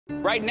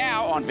Right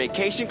now on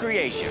Vacation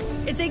Creation.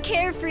 It's a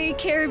carefree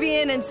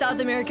Caribbean and South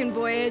American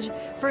voyage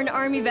for an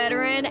Army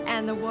veteran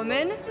and the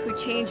woman who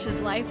changed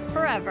his life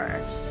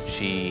forever.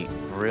 She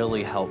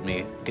really helped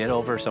me get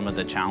over some of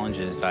the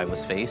challenges I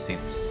was facing.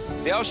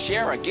 They'll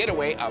share a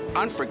getaway of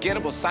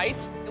unforgettable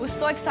sights. It was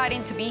so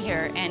exciting to be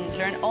here and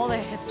learn all the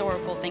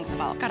historical things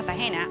about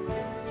Cartagena.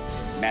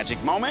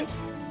 Magic moments.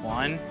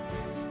 1,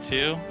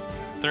 2,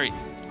 3.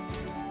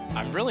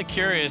 I'm really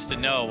curious to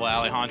know what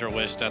Alejandra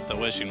wished at the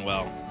wishing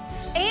well.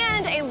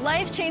 And a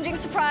life-changing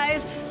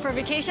surprise for a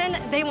vacation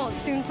they won't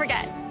soon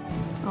forget.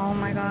 Oh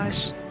my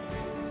gosh.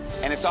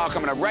 And it's all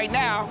coming up right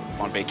now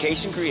on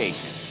Vacation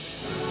Creation.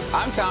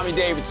 I'm Tommy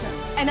Davidson.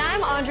 And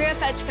I'm Andrea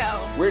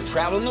Feczko. We're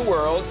traveling the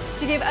world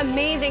to give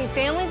amazing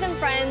families and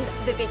friends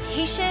the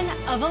vacation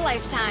of a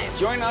lifetime.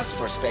 Join us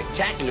for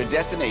spectacular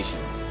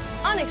destinations,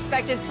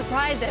 unexpected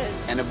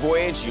surprises, and a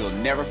voyage you'll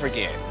never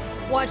forget.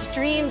 Watch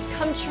dreams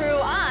come true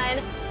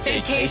on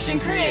Vacation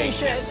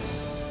Creation.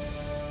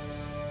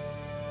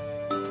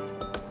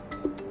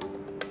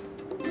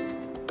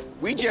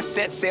 We just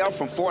set sail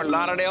from Fort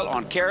Lauderdale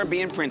on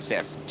Caribbean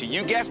Princess to,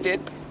 you guessed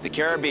it, the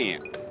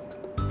Caribbean.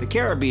 The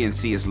Caribbean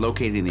Sea is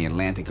located in the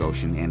Atlantic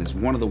Ocean and is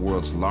one of the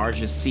world's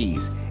largest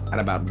seas at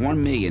about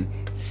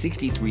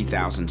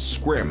 1,063,000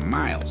 square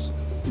miles.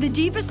 The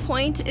deepest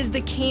point is the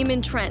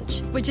Cayman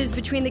Trench, which is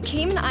between the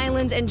Cayman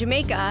Islands and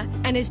Jamaica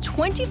and is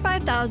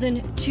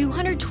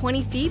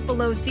 25,220 feet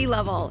below sea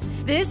level.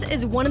 This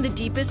is one of the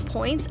deepest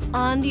points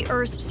on the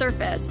Earth's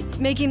surface,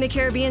 making the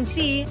Caribbean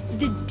Sea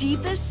the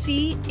deepest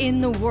sea in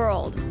the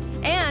world.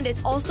 And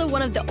it's also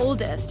one of the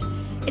oldest.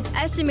 It's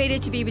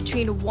estimated to be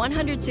between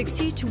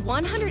 160 to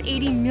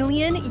 180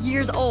 million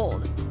years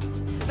old.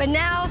 But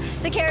now,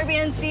 the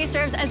Caribbean Sea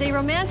serves as a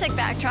romantic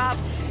backdrop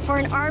for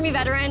an Army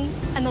veteran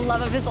and the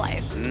love of his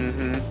life.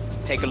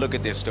 Take a look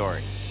at this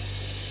story.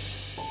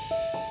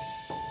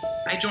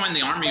 I joined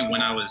the Army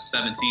when I was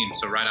 17,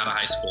 so right out of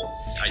high school.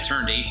 I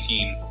turned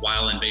 18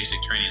 while in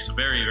basic training, so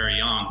very, very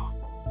young.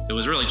 It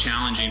was really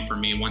challenging for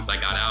me once I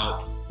got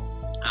out,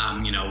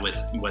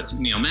 with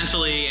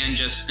mentally and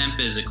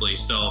physically.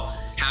 So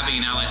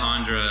having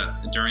Alejandra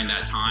during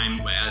that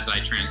time as I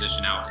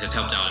transition out has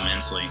helped out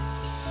immensely.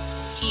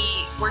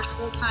 He works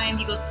full-time,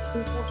 he goes to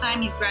school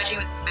full-time, he's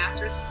graduating with his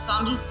master's. So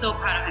I'm just so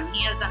proud of him.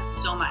 He has done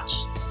so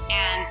much,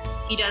 and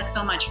he does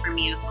so much for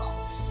me as well.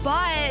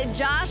 But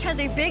Josh has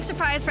a big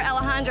surprise for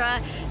Alejandra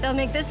that'll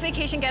make this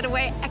vacation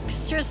getaway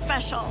extra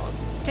special.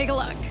 Take a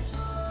look.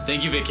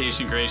 Thank you,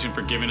 Vacation Creation,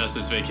 for giving us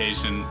this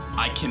vacation.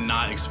 I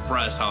cannot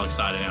express how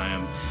excited I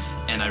am,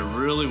 and I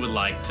really would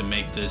like to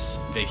make this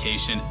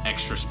vacation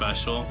extra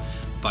special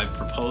by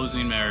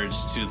proposing marriage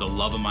to the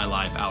love of my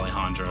life,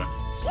 Alejandra.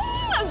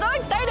 I'm so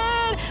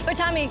excited! But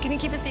Tommy, can you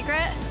keep a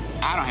secret?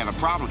 I don't have a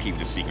problem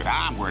keeping a secret.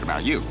 I'm worried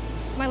about you.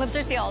 My lips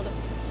are sealed.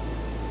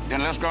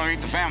 Then let's go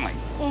meet the family.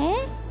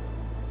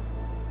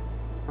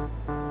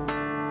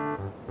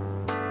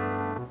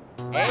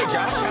 Hey,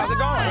 Josh, how's it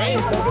going?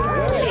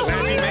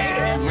 Glad you made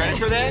it. You ready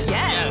for this?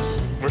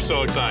 Yes. We're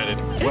so excited.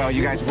 Well,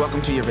 you guys,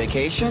 welcome to your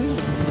vacation.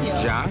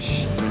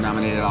 Josh, you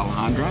nominated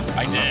Alejandra.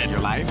 I did.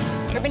 Your life.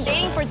 We've been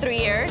dating for 3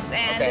 years,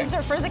 and this is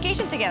our first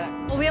vacation together.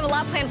 Well, we have a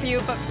lot planned for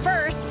you, but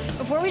first,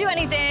 before we do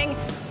anything,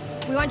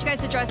 we want you guys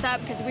to dress up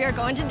because we are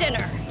going to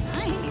dinner.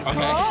 Nice. Okay.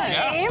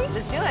 Yeah. Game?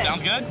 Let's do it.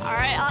 Sounds good. All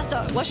right,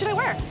 awesome. What should I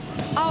wear?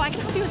 Oh, I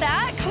can help you with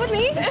that. Come with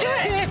me. Let's do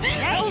it.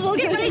 We'll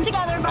get ready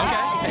together.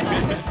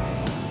 Bye.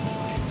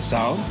 So,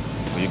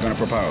 are you going to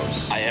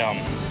propose? I am.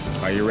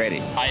 Are you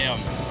ready? I am.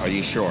 Are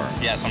you sure?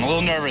 Yes, I'm a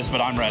little nervous,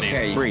 but I'm ready.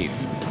 Okay, breathe.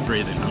 I'm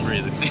breathing.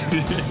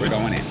 We're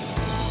going in.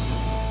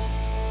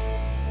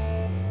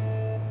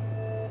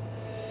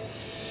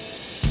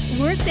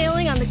 We're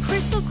sailing on the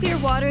crystal clear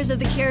waters of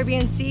the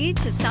Caribbean Sea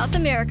to South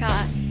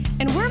America,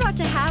 and we're about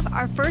to have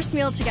our first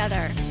meal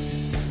together.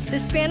 The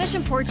Spanish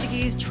and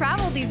Portuguese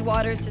traveled these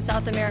waters to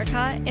South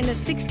America in the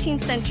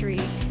 16th century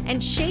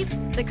and shaped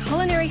the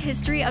culinary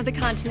history of the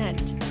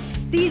continent.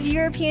 These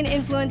European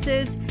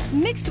influences,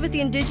 mixed with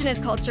the indigenous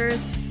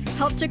cultures,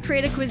 helped to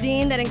create a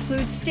cuisine that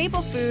includes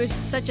staple foods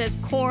such as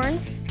corn,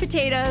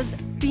 potatoes,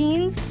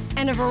 beans,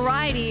 and a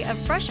variety of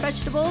fresh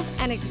vegetables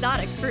and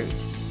exotic fruit.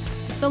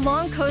 The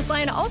long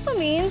coastline also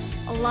means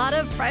a lot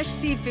of fresh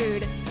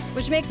seafood,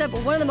 which makes up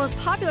one of the most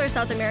popular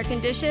South American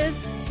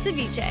dishes,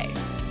 ceviche.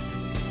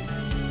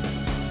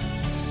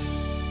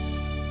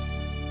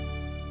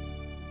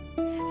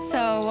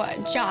 So,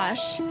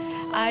 Josh,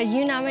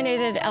 you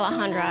nominated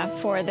Alejandra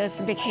for this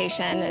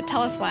vacation.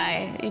 Tell us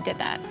why you did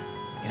that.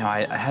 You know,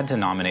 I had to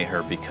nominate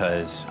her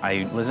because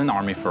I was in the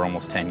Army for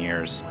almost 10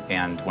 years,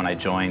 and when I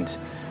joined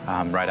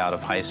right out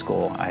of high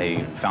school,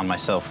 I found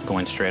myself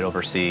going straight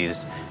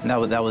overseas, and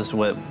that was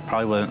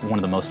probably one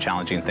of the most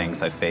challenging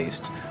things I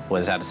faced,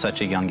 was at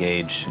such a young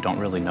age, you don't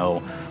really know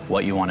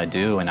what you want to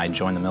do, and I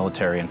joined the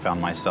military and found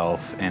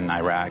myself in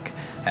Iraq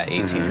at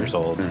 18 years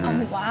old.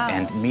 Oh, wow.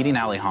 And meeting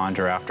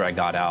Alejandra after I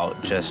got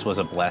out just was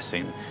a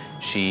blessing.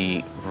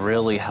 She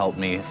really helped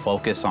me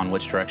focus on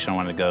which direction I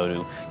wanted to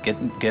go to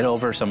get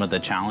over some of the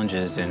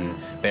challenges and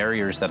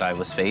barriers that I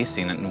was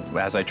facing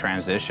as I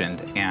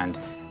transitioned. And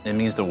It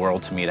means the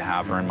world to me to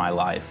have her in my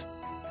life.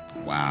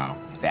 Wow,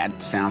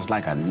 that sounds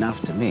like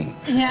enough to me.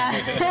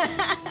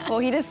 Yeah. Well,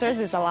 he deserves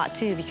this a lot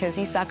too because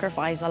he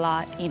sacrificed a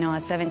lot. You know,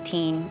 at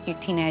 17, you're a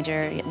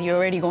teenager, you're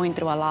already going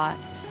through a lot.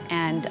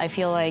 And I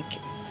feel like,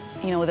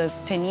 you know, those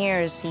 10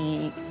 years,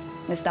 he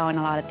missed out on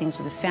a lot of things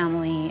with his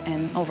family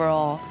and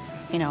overall,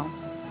 you know,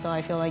 so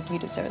I feel like you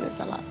deserve this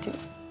a lot too.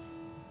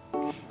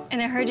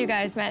 And I heard you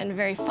guys met in a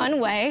very fun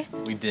way.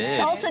 We did.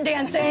 Salsa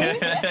dancing.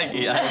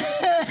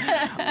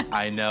 Yes.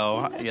 I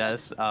know,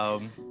 yes. I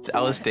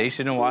was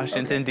stationed in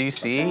Washington,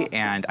 D.C.,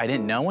 and I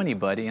didn't know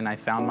anybody, and I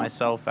found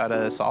myself at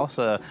a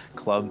salsa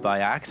club by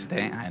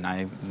accident, and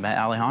I met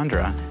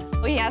Alejandra.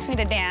 He asked me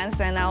to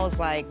dance, and I was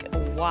like,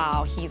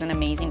 wow, he's an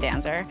amazing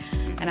dancer.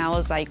 And I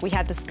was like, we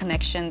had this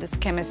connection, this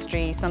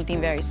chemistry,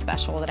 something very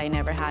special that I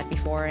never had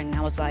before, and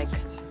I was like,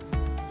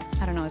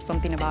 I don't know,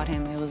 something about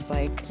him, it was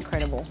like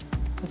incredible.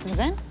 And since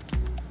then,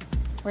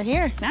 we're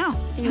here now.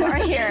 You are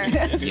here.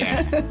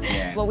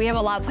 Yeah. Well, we have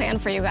a lot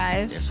planned for you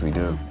guys. Yes, we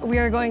do. We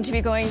are going to be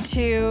going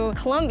to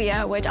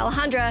Colombia, which,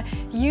 Alejandra,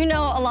 you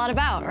know a lot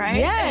about, right?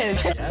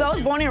 Yes. So I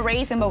was born and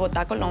raised in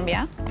Bogota,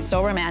 Colombia.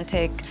 So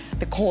romantic.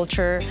 The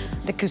culture,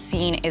 the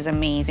cuisine is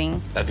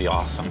amazing. That'd be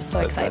awesome.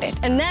 So excited.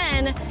 And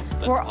then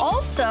we're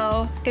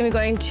also going to be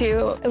going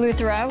to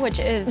Eleuthera, which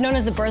is known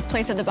as the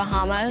birthplace of the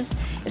Bahamas.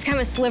 It's kind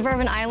of a sliver of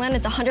an island.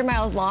 It's 100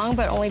 miles long,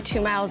 but only 2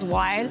 miles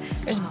wide.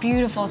 There's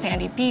beautiful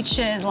sandy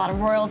beaches. A lot of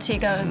royalty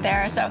goes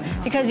there. So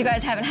because you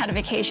guys haven't had a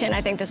vacation,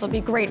 I think this will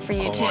be great for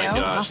you too. Oh my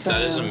gosh, Awesome.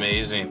 that is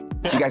amazing.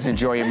 You guys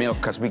enjoy your meal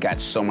because we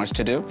got so much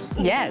to do.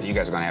 Yes. You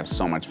guys are going to have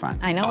so much fun.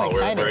 I know, we're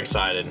excited. We're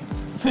excited.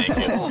 Thank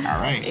you. All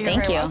right. You're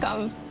Thank very you.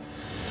 welcome.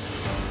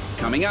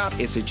 Coming up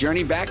is a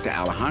journey back to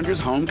Alejandra's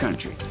home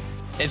country.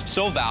 It's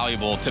so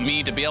valuable to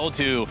me to be able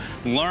to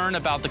learn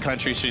about the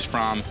country she's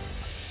from.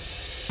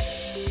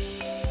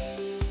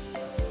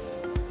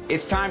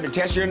 It's time to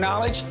test your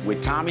knowledge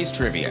with Tommy's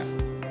Trivia.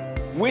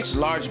 Which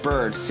large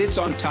bird sits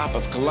on top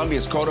of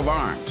Colombia's coat of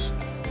arms?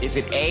 Is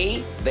it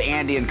A, the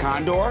Andean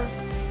condor,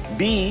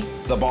 B,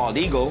 the bald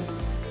eagle,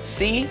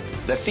 C,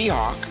 the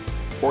seahawk,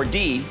 or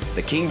D,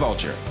 the king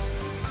vulture?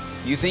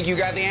 You think you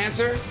got the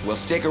answer? Well,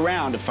 stick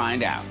around to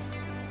find out.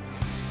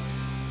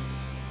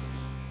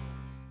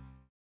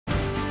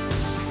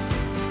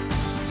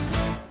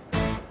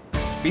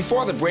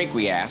 Before the break,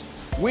 we asked,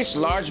 which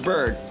large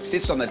bird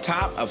sits on the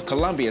top of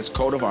Colombia's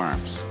coat of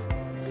arms?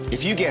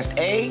 If you guessed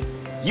A,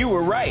 you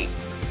were right.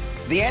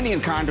 The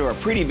Andean condor are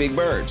pretty big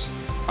birds,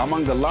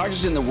 among the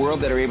largest in the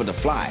world that are able to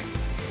fly.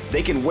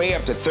 They can weigh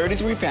up to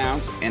 33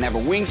 pounds and have a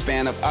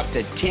wingspan of up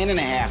to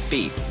 10.5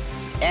 feet.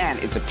 And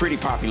it's a pretty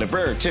popular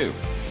bird, too.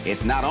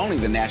 It's not only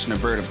the national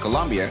bird of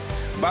Colombia,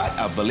 but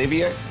of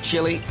Bolivia,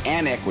 Chile,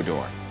 and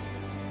Ecuador.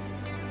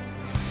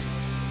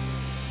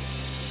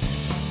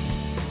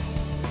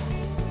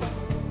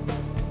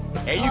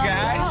 Hey, you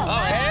guys. Oh,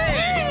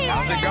 hey!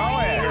 How's it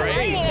going?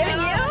 Great.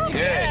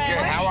 Good.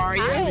 How are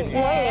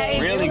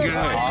you? Really good.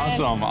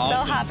 Awesome.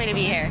 So happy to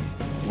be here.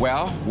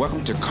 Well,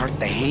 welcome to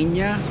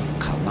Cartagena,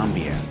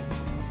 Colombia.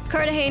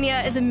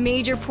 Cartagena is a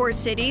major port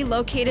city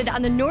located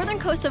on the northern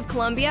coast of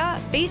Colombia,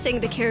 facing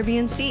the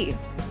Caribbean Sea.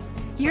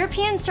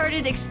 Europeans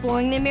started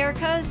exploring the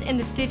Americas in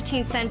the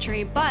 15th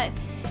century, but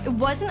it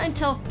wasn't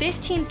until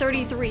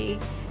 1533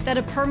 that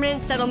a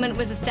permanent settlement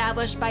was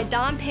established by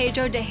Don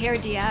Pedro de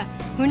Heredia,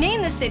 who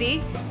named the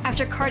city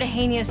after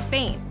Cartagena,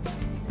 Spain.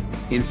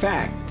 In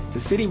fact, the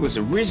city was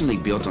originally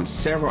built on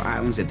several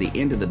islands at the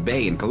end of the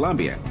bay in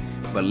Colombia,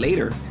 but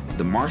later,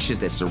 the marshes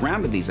that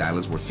surrounded these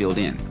islands were filled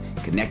in,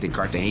 connecting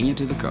Cartagena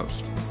to the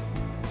coast.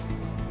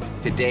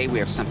 Today, we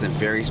have something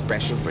very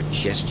special for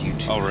just you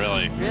two. Oh,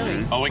 really?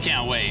 Really? Oh, we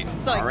can't wait.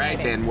 So All right,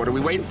 excited. then, what are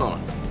we waiting for?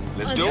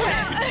 Let's do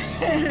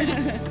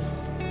it.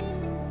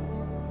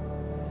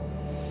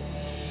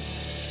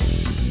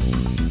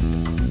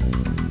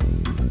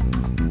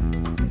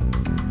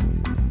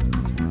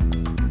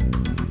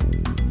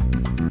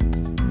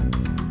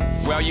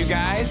 Well, you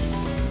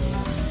guys,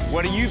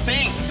 what do you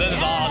think? This is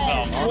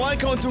awesome.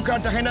 Welcome to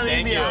Cartagena de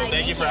Thank you. Indias.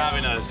 Thank you for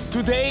having us.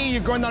 Today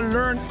you're gonna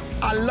learn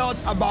a lot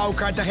about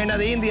Cartagena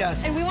de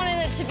Indias. And we wanted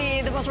it to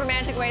be the most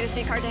romantic way to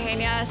see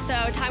Cartagena, so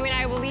Tommy and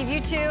I will leave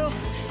you two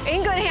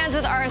in good hands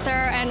with Arthur,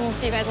 and we'll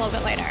see you guys a little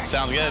bit later.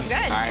 Sounds good. Sounds good.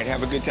 All right,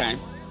 have a good time.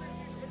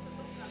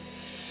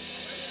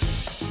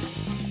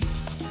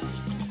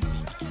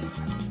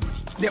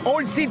 The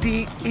old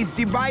city is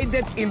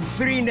divided in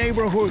 3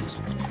 neighborhoods: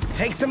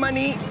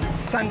 Hexamani,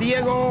 San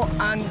Diego,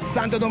 and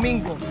Santo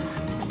Domingo.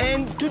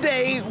 And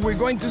today we're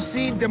going to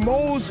see the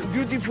most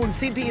beautiful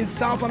city in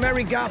South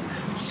America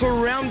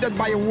surrounded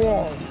by a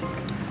wall.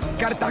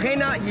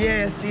 Cartagena,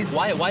 yes, is...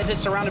 Why is it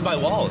surrounded by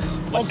walls?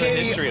 What's the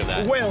history of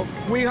that? Well,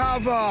 we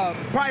have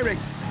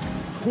pirates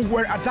who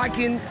were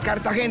attacking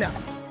Cartagena.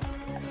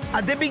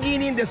 At the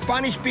beginning, the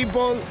Spanish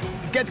people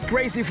get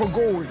crazy for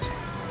gold.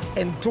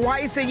 And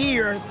twice a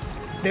year,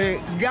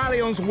 the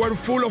galleons were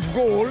full of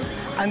gold,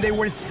 and they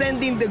were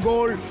sending the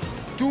gold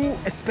to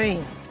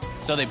Spain.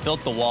 So they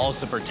built the walls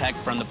to protect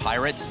from the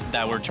pirates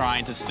that were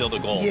trying to steal the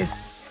gold. Yes.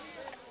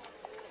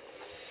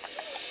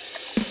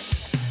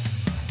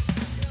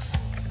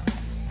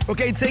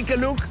 Okay, take a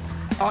look.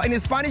 In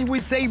Spanish, we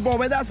say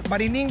bóvedas,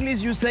 but in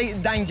English, you say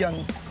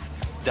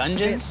dungeons.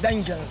 Dungeons?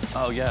 Dungeons.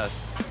 Oh,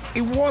 yes.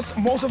 It was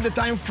most of the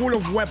time full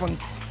of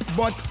weapons,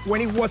 but when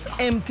it was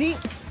empty,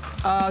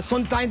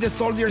 sometimes the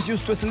soldiers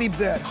used to sleep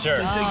there. Sure.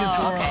 They take it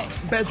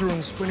to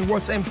bedrooms when it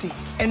was empty.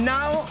 And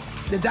now,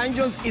 the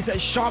dungeons is a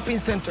shopping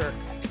center.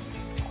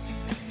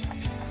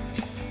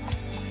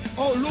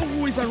 Oh, look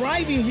who is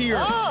arriving here.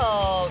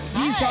 Oh,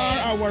 These are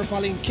our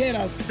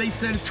palenqueras. They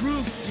sell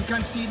fruits. You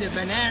can see the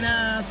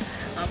bananas,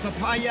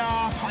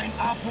 papaya,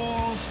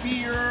 pineapples,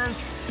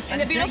 pears. And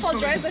the beautiful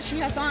dress that she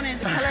has on is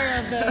the color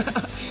of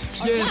the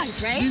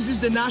yes, right? This is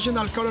the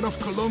national color of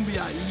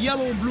Colombia,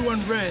 yellow, blue,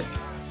 and red.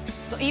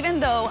 So even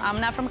though I'm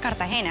not from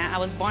Cartagena, I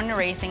was born and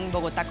raised in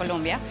Bogotá,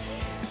 Colombia.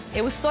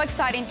 It was so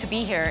exciting to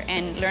be here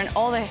and learn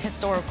all the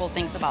historical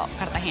things about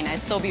Cartagena.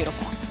 It's so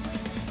beautiful.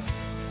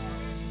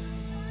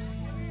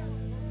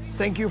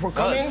 Thank you for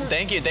coming.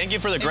 Thank you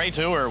for the great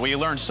tour. We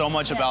learned so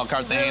much about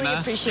Cartagena. Really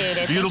appreciate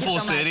it. Beautiful Thank you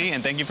so city, much.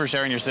 and thank you for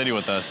sharing your city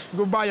with us.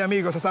 Goodbye,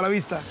 amigos. Hasta la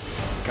vista.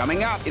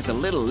 Coming up is a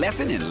little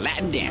lesson in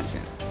Latin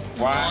dancing.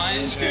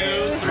 1, 2,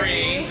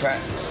 3,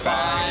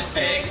 5,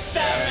 6,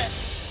 7.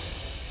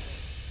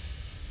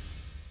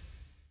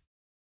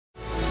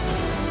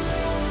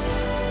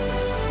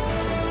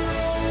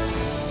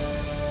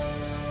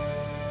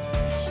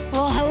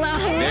 Well, hello.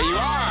 There you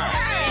are.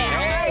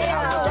 Hey,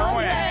 how's it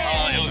going?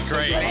 Oh, it was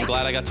great. I'm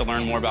glad I got to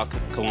learn more about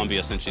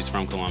Colombia since she's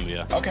from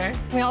Colombia. Okay.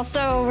 We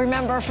also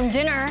remember from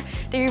dinner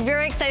that you're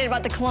very excited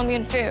about the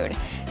Colombian food.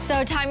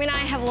 So Tommy and I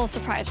have a little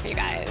surprise for you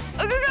guys.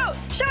 Oh, go.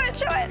 Show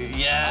it.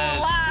 Yes.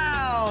 Oh,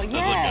 wow,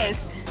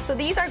 yes. So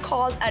these are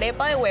called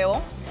arepa de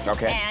huevo.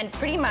 Okay. And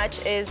pretty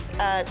much is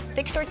a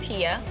thick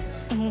tortilla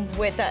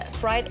with a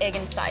fried egg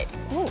inside.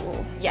 Ooh.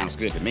 Yes. Sounds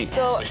good to me.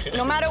 So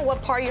no matter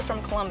what part you're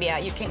from Colombia,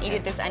 you can eat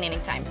it this at any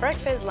time.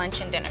 Breakfast, lunch,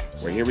 and dinner.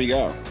 Well, here we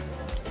go.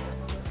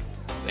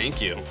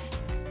 Thank you.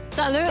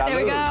 Salud, there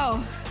we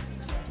go.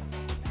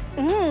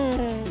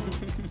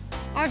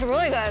 That's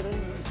really good.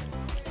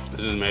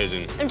 This is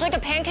amazing. It's like a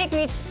pancake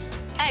meets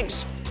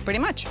eggs. Pretty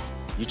much.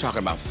 You talking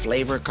about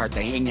flavor?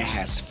 Cartagena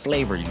has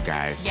flavor, you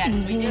guys.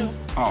 Yes, we do.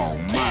 Oh,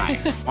 my.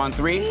 On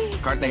 3,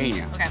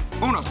 Cartagena. Okay.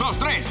 1, 2,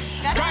 3.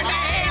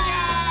 Cartagena!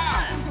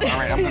 All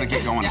right, I'm gonna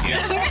get going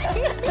again.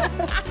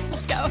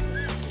 Let's go.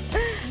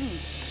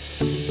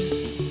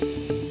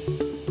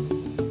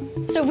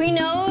 So we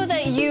know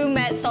that you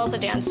met salsa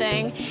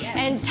dancing,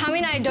 and Tommy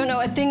and I don't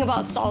know a thing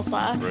about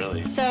salsa.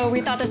 Really? So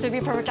we thought this would be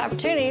a perfect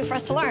opportunity for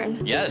us to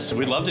learn. Yes,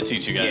 we'd love to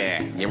teach you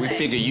guys. Yeah, we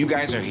figure you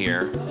guys are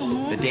here.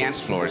 The dance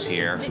floor is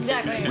here.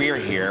 Exactly. We're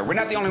here. We're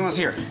not the only ones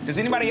here. Does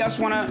anybody else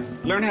want to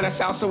learn how to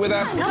salsa with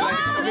us? Come on,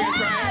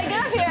 try it?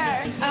 get up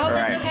here. I hope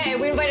that's okay.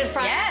 We invited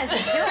friends. Yes,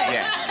 let's do it.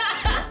 Yeah.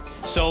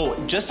 So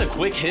just a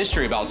quick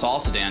history about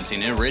salsa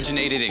dancing. It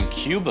originated in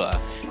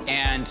Cuba,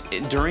 and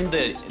during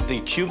the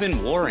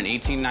Cuban War in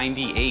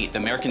 1898, the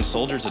American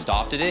soldiers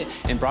adopted it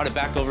and brought it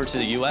back over to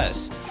the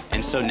US.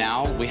 And so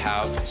now we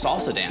have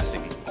salsa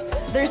dancing.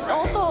 There's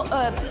also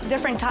a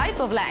different type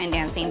of Latin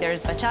dancing.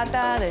 There's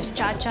bachata, there's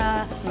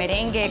cha-cha,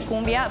 merengue,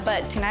 cumbia,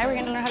 but tonight we're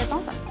gonna learn how to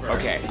salsa.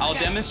 Okay. I'll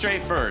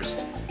demonstrate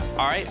first.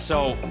 All right,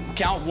 so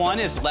count 1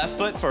 is left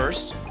foot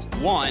first,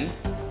 1.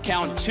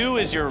 Count 2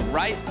 is your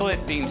right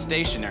foot being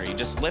stationary. You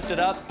just lift it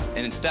up and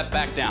then step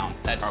back down.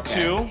 That's Okay.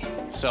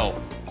 2. So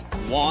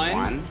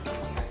 1,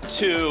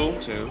 2,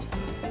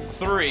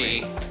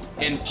 3,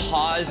 and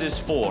pause is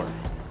 4.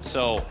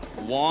 So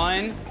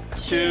 1,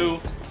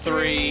 2,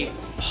 3,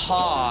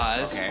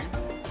 pause. Okay.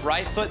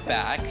 Right foot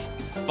back,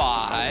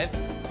 5,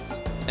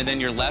 and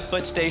then your left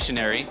foot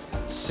stationary,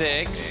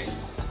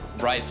 6,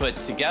 right foot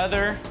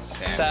together,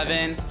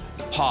 7,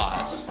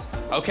 pause.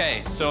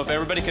 Okay, so if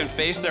everybody can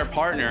face their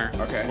partner,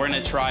 we're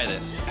gonna try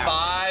this.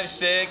 5,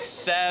 6,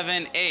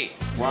 7, 8.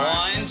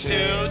 1,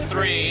 2,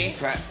 3,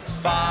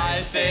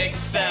 5, 6,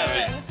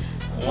 7.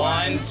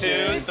 1,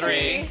 2,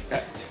 3,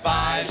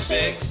 5,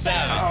 6,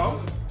 7.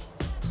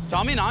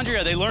 Tommy and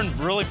Andrea, they learned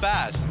really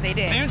fast. They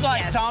did, Seems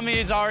like yes.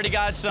 Tommy's already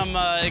got some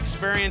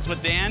experience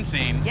with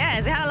dancing.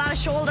 Yes, they had a lot of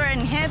shoulder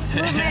and hips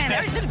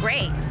movement. They did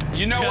great.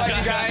 You know what,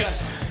 you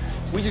guys?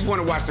 We just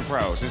want to watch the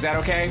pros. Is that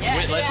okay?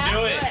 Yes, Let's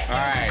do it. All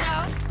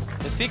right.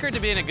 The secret to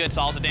being a good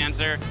salsa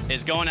dancer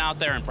is going out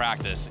there and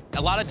practice.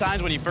 A lot of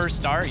times when you first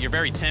start, you're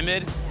very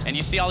timid, and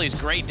you see all these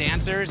great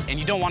dancers, and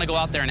you don't want to go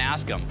out there and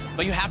ask them.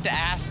 But you have to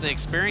ask the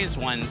experienced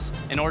ones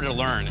in order to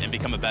learn and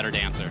become a better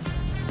dancer.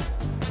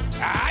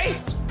 Aye?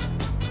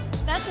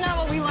 That's not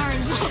what we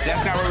learned.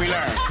 That's not what we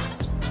learned.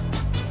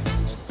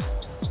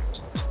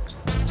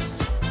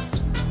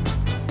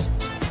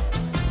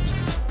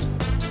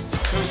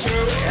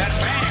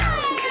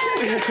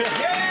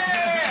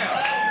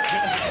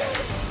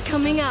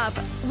 Coming up,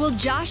 will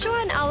Joshua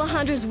and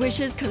Alejandro's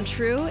wishes come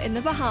true in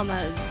the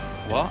Bahamas?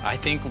 Well, I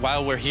think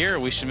while we're here,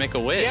 we should make a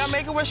wish. Yeah,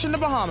 make a wish in the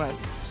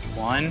Bahamas.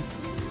 1,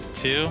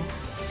 2,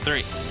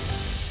 3.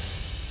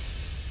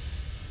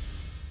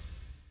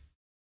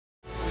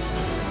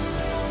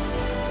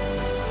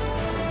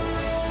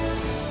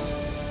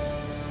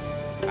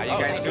 How you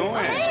guys doing?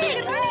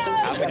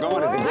 How's it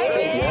going? Is it good?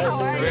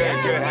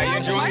 Good. How You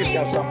enjoying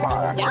yourself so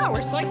far? Yeah,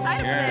 we're so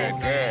excited for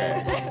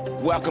this.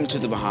 Good. Welcome to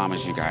the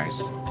Bahamas, you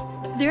guys.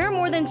 There are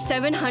more than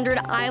 700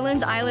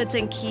 islands, islets,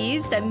 and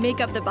keys that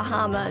make up the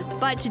Bahamas.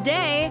 But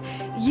today,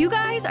 you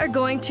guys are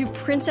going to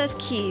Princess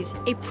Keys,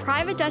 a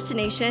private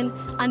destination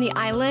on the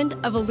island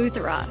of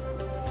Eleuthera.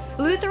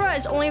 Eleuthera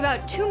is only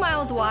about 2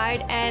 miles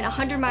wide and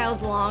 100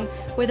 miles long,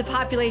 with a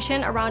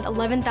population around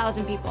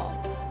 11,000 people.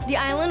 The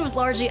island was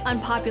largely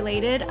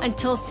unpopulated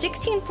until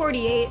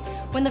 1648,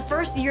 when the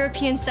first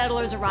European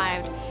settlers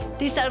arrived.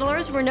 These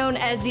settlers were known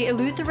as the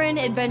Eleutheran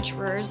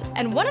adventurers,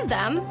 and one of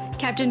them,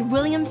 Captain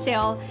William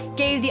Sail,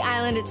 gave the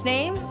island its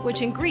name,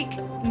 which in Greek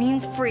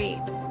means free.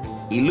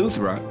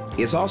 Eleuthera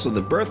is also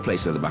the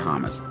birthplace of the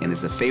Bahamas and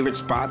is a favorite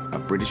spot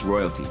of British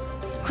royalty.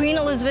 Queen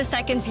Elizabeth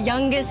II's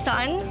youngest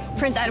son,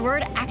 Prince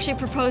Edward, actually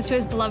proposed to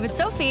his beloved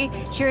Sophie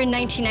here in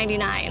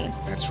 1999.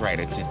 That's right,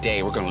 and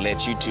today we're gonna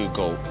let you two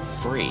go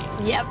free.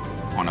 Yep.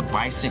 On a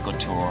bicycle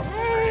tour.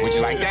 Would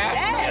you like that?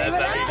 Yeah,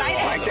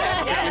 Like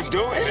that? Yeah, let's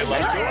do it.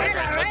 Let's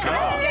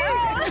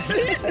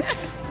do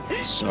it.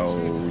 So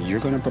you're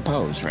gonna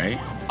propose, right?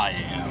 I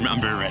am.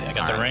 I'm very ready. I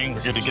got the ring.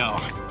 We're good to go.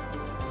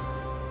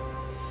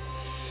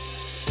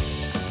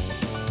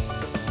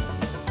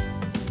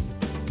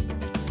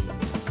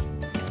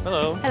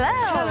 Hello. Hello.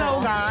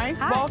 Hello, guys.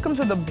 Hi. Welcome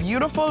to the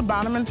beautiful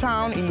Bannerman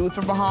Town,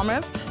 Eleuthera,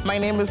 Bahamas. My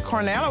name is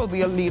Cornell. I will be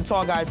your lead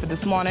tour guide for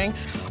this morning.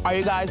 Are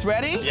you guys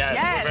ready?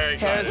 Yes, we're very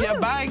excited. Here's your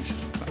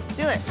bikes. Let's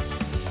do it.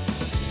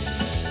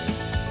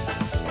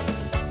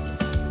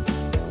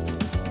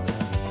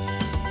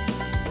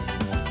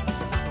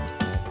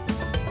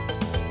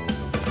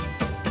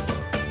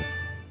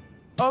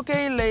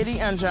 Okay, ladies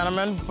and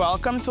gentlemen,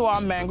 welcome to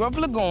our mangrove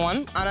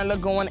lagoon. And a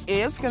lagoon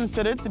is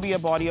considered to be a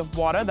body of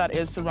water that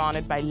is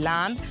surrounded by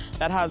land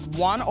that has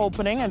one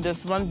opening, and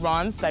this one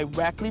runs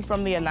directly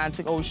from the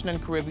Atlantic Ocean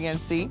and Caribbean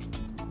Sea.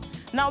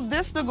 Now,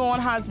 this lagoon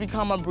has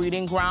become a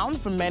breeding ground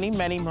for many,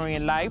 many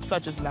marine life,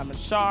 such as lemon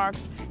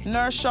sharks,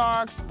 nurse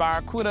sharks,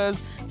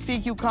 barracudas, sea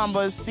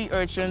cucumbers, sea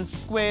urchins,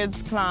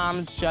 squids,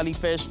 clams,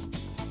 jellyfish.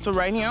 So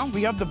right here,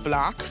 we have the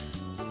black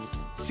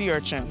sea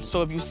urchin.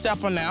 So if you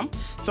step on them,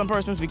 some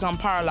persons become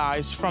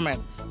paralyzed from it.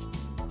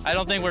 I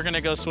don't think we're gonna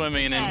go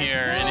swimming in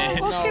here.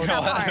 We'll skip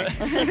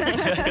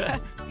that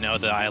part. No,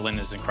 the island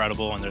is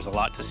incredible and there's a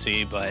lot to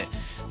see, but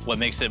what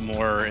makes it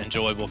more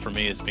enjoyable for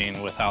me is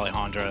being with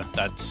Alejandra.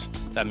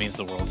 That means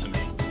the world to me.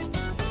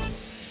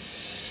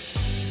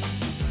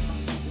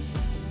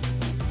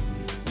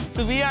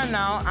 So we are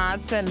now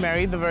at St.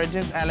 Mary the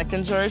Virgin's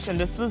Anglican Church, and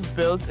this was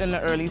built in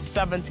the early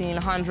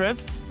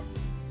 1700s.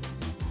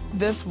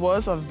 This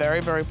was a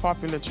very, very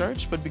popular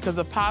church, but because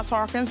of past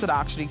hurricanes that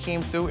actually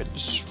came through, it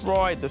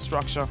destroyed the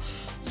structure.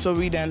 So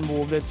we then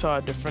moved it to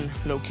a different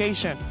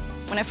location.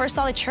 When I first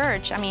saw the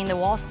church, I mean, the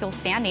wall's still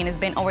standing. It's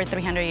been over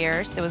 300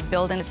 years. It was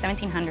built in the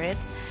 1700s,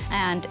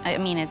 and I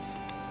mean,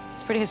 it's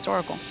pretty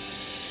historical.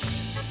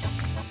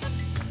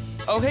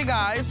 Okay,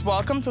 guys,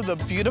 welcome to the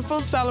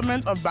beautiful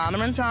settlement of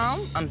Bannerman Town.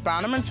 And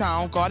Bannerman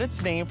Town got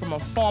its name from a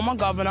former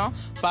governor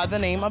by the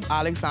name of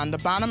Alexander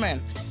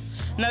Bannerman.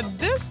 Now,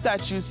 this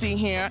that you see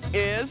here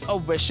is a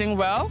wishing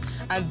well,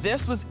 and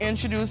this was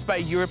introduced by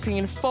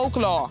European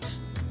folklore.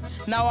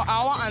 Now,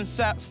 our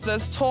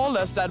ancestors told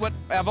us that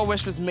whatever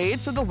wish was made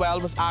to the well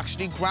was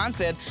actually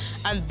granted,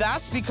 and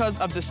that's because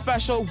of the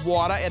special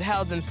water it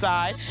held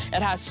inside.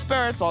 It has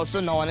spirits, also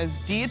known as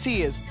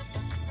deities.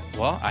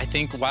 Well, I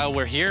think while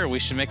we're here, we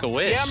should make a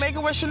wish. Yeah, make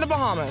a wish in the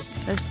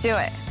Bahamas. Let's do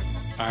it.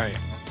 All right,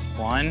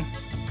 1,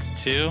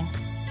 2,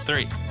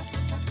 3.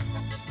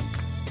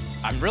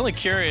 I'm really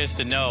curious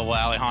to know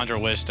what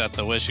Alejandra wished at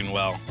the wishing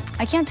well.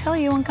 I can't tell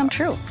you it won't come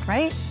true,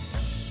 right?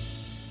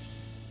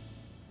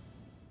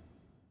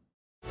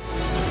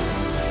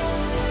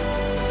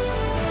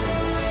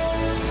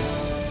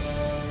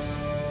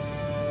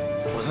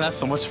 Wasn't that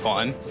so much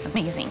fun? It's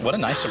amazing. What a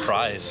nice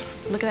surprise.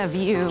 Look at that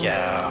view.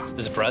 Yeah,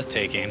 this is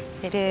breathtaking.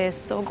 It is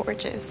so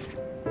gorgeous.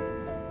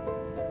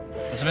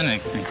 It's been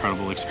an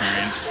incredible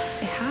experience.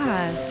 It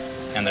has.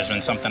 And there's been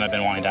something I've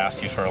been wanting to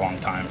ask you for a long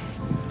time.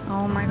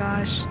 Oh my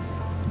gosh.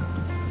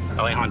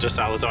 Alejandra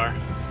Salazar,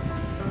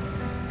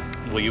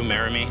 will you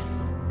marry me?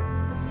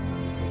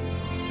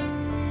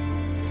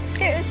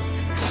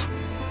 Yes.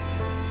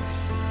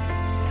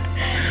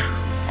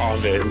 Oh,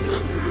 babe.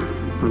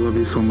 I love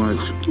you so much.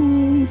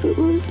 Oh, so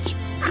much.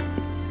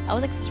 I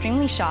was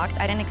extremely shocked.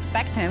 I didn't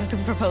expect him to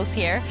propose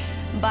here,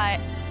 but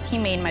he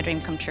made my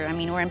dream come true. I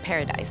mean, we're in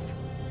paradise.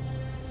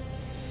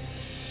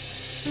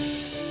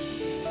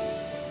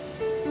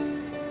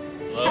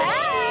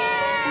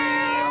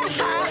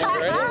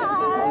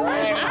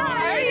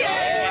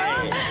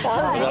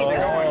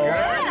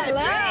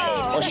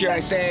 Or should I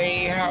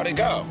say, how'd it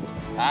go?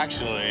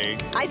 Actually,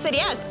 I said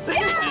yes.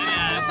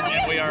 yes,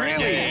 and we are Really?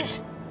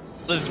 engaged.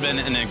 This has been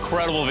an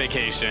incredible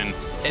vacation.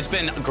 It's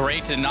been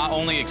great to not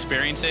only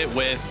experience it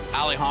with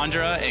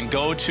Alejandra and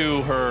go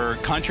to her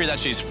country that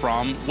she's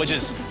from, which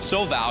is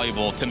so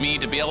valuable to me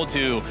to be able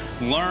to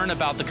learn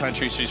about the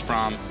country she's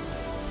from.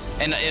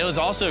 And it was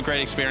also a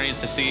great experience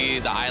to see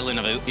the island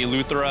of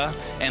Eleuthera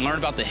and learn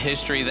about the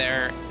history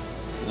there.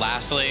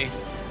 Lastly,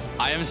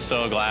 I am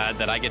so glad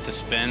that I get to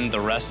spend the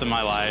rest of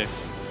my life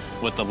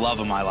with the love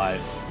of my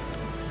life.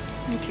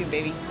 Me too,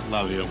 baby.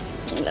 Love you.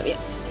 I love you.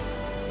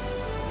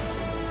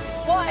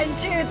 1,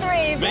 2,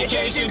 3.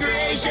 Vacation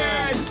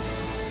creation!